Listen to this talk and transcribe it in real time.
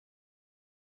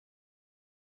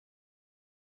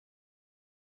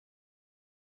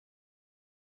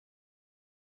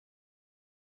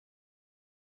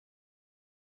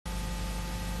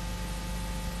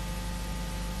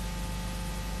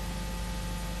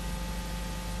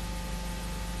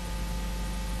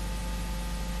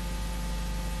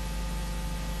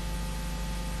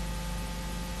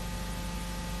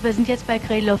Wir sind jetzt bei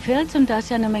Cradle of Filth und da es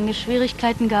ja eine Menge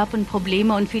Schwierigkeiten gab und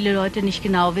Probleme und viele Leute nicht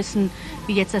genau wissen,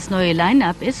 wie jetzt das neue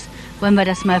Line-Up ist, wollen wir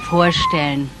das mal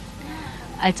vorstellen.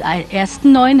 Als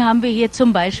ersten neuen haben wir hier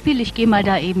zum Beispiel, ich gehe mal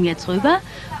da eben jetzt rüber,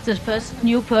 the first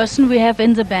new person we have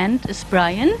in the band is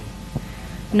Brian,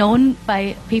 known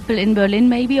by people in Berlin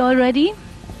maybe already.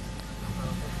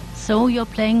 So you're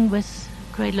playing with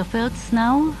Cradle of Filth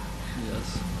now?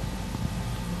 Yes.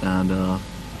 And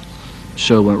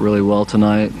show went really well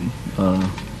tonight.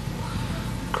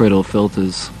 Cradle of Filth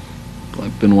has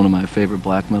been one of my favorite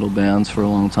black metal bands for a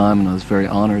long time, and I was very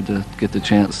honored to get the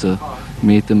chance to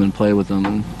meet them and play with them,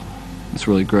 and it's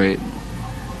really great.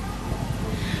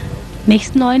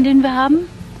 Nächsten neuen, den wir haben,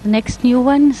 the next new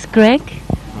one is Greg.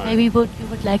 Maybe you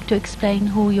would like to explain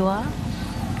who you are?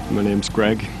 My name's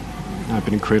Greg. I've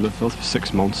been in Cradle of Filth for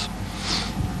 6 months.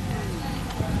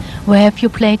 Where have you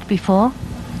played before?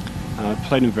 I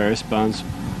played in various bands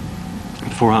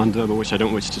beforehand, which I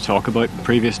don't wish to talk about.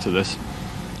 Previous to this,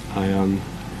 I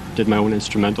did my own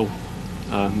instrumental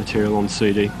material on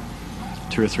CD,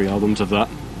 2 or 3 albums of that,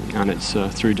 and it's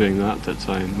through doing that that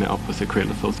I met up with the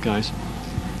Cradle of Filth guys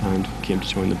and came to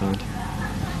join the band.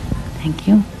 Thank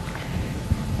you.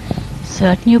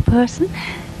 Third new person,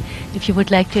 if you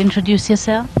would like to introduce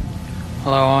yourself.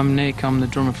 Hello, I'm Nick, I'm the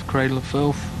drummer for Cradle of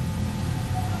Filth,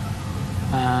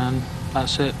 and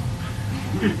that's it.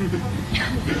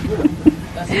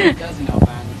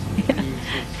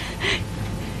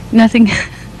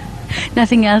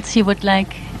 Nothing else you would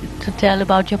like to tell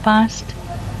about your past?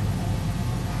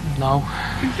 No.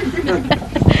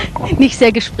 Nicht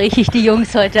sehr gesprächig, die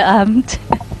Jungs heute Abend.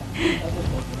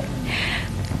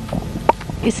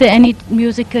 Is there any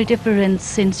musical difference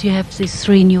since you have these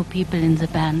 3 new people in the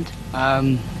band?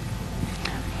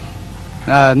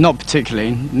 Not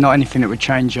particularly. Not anything that would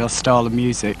change our style of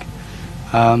music.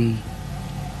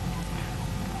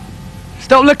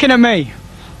 Stop looking at me!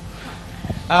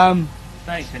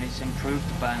 Thanks, and it's improved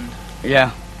the band.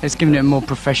 Yeah, it's given it a more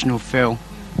professional feel.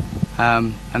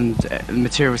 And the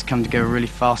materials come together really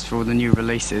fast for all the new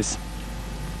releases.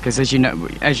 Because as you know,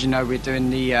 we're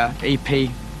doing the EP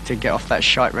to get off that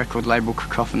shite record label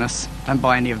Cacophonous. Don't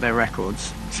buy any of their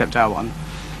records, except our one,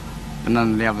 but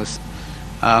none of the others.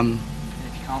 And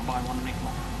if you can't buy one, nick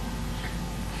one.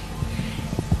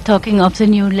 Talking of the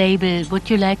new label, would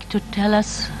you like to tell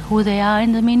us who they are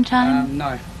in the meantime?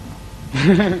 No.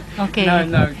 Okay.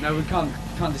 No, we can't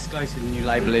disclose who the new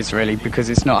label is really, because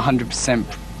it's not 100%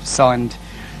 signed,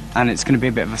 and it's going to be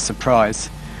a bit of a surprise.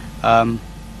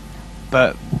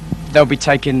 But they'll be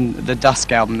taking the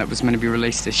Dusk album that was meant to be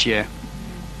released this year.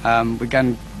 We're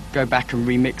going to go back and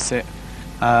remix it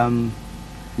in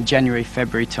January,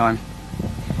 February time,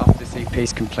 after this EP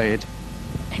is completed.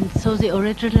 And so the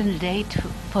original date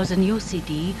for the new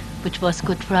CD, which was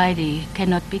Good Friday,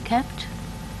 cannot be kept?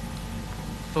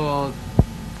 For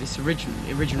this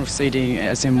original CD,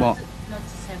 as in what? Not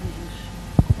the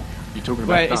 7-inch. You're talking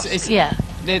about Dusk? Yeah.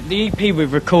 The EP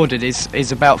we've recorded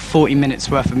is about 40 minutes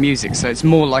worth of music, so it's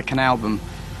more like an album.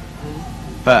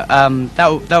 But that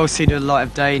will see the light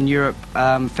of day in Europe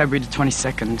February the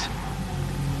 22nd.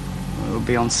 It will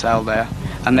be on sale there,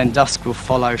 and then Dusk will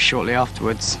follow shortly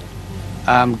afterwards.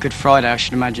 Good Friday, I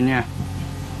should imagine, yeah.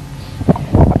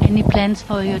 Any plans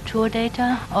for your tour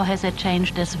data, or has it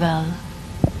changed as well?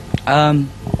 We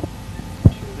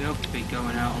hope to be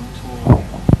going out on tour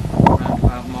around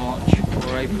about March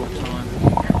or April time.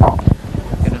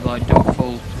 We're going to do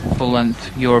a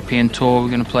full-length European tour. We're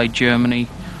going to play Germany,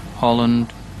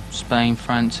 Holland, Spain,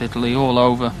 France, Italy, all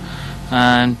over,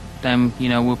 and then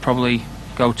we'll probably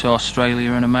go to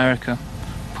Australia and America,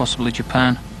 possibly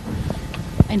Japan.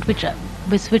 And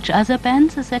with which other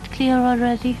bands, is that clear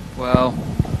already? Well,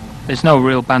 there's no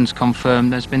real bands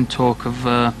confirmed. There's been talk of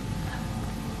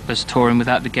us touring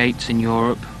without the Gates in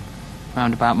Europe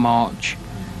around about March,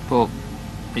 but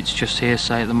it's just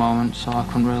hearsay at the moment, so I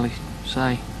couldn't really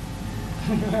say.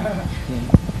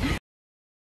 Yeah.